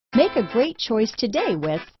Make a great choice today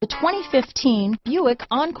with the 2015 Buick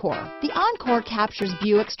Encore. The Encore captures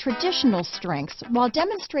Buick's traditional strengths while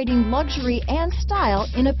demonstrating luxury and style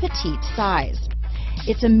in a petite size.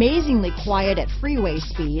 It's amazingly quiet at freeway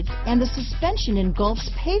speeds, and the suspension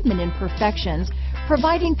engulfs pavement imperfections,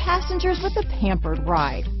 providing passengers with a pampered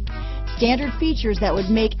ride. Standard features that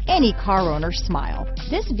would make any car owner smile.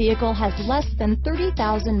 This vehicle has less than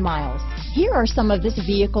 30,000 miles. Here are some of this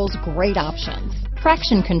vehicle's great options: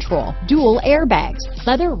 traction control, dual airbags,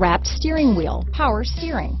 leather-wrapped steering wheel, power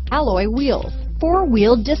steering, alloy wheels,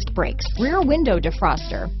 four-wheel disc brakes, rear window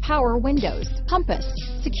defroster, power windows, compass,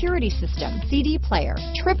 security system, CD player,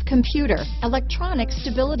 trip computer, electronic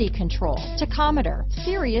stability control, tachometer,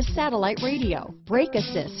 Sirius satellite radio, brake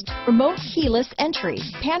assist, remote keyless entry,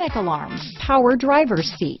 panic alarm, power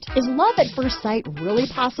driver's seat. Is love at first sight really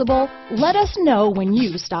possible? Let us know when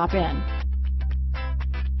you stop in.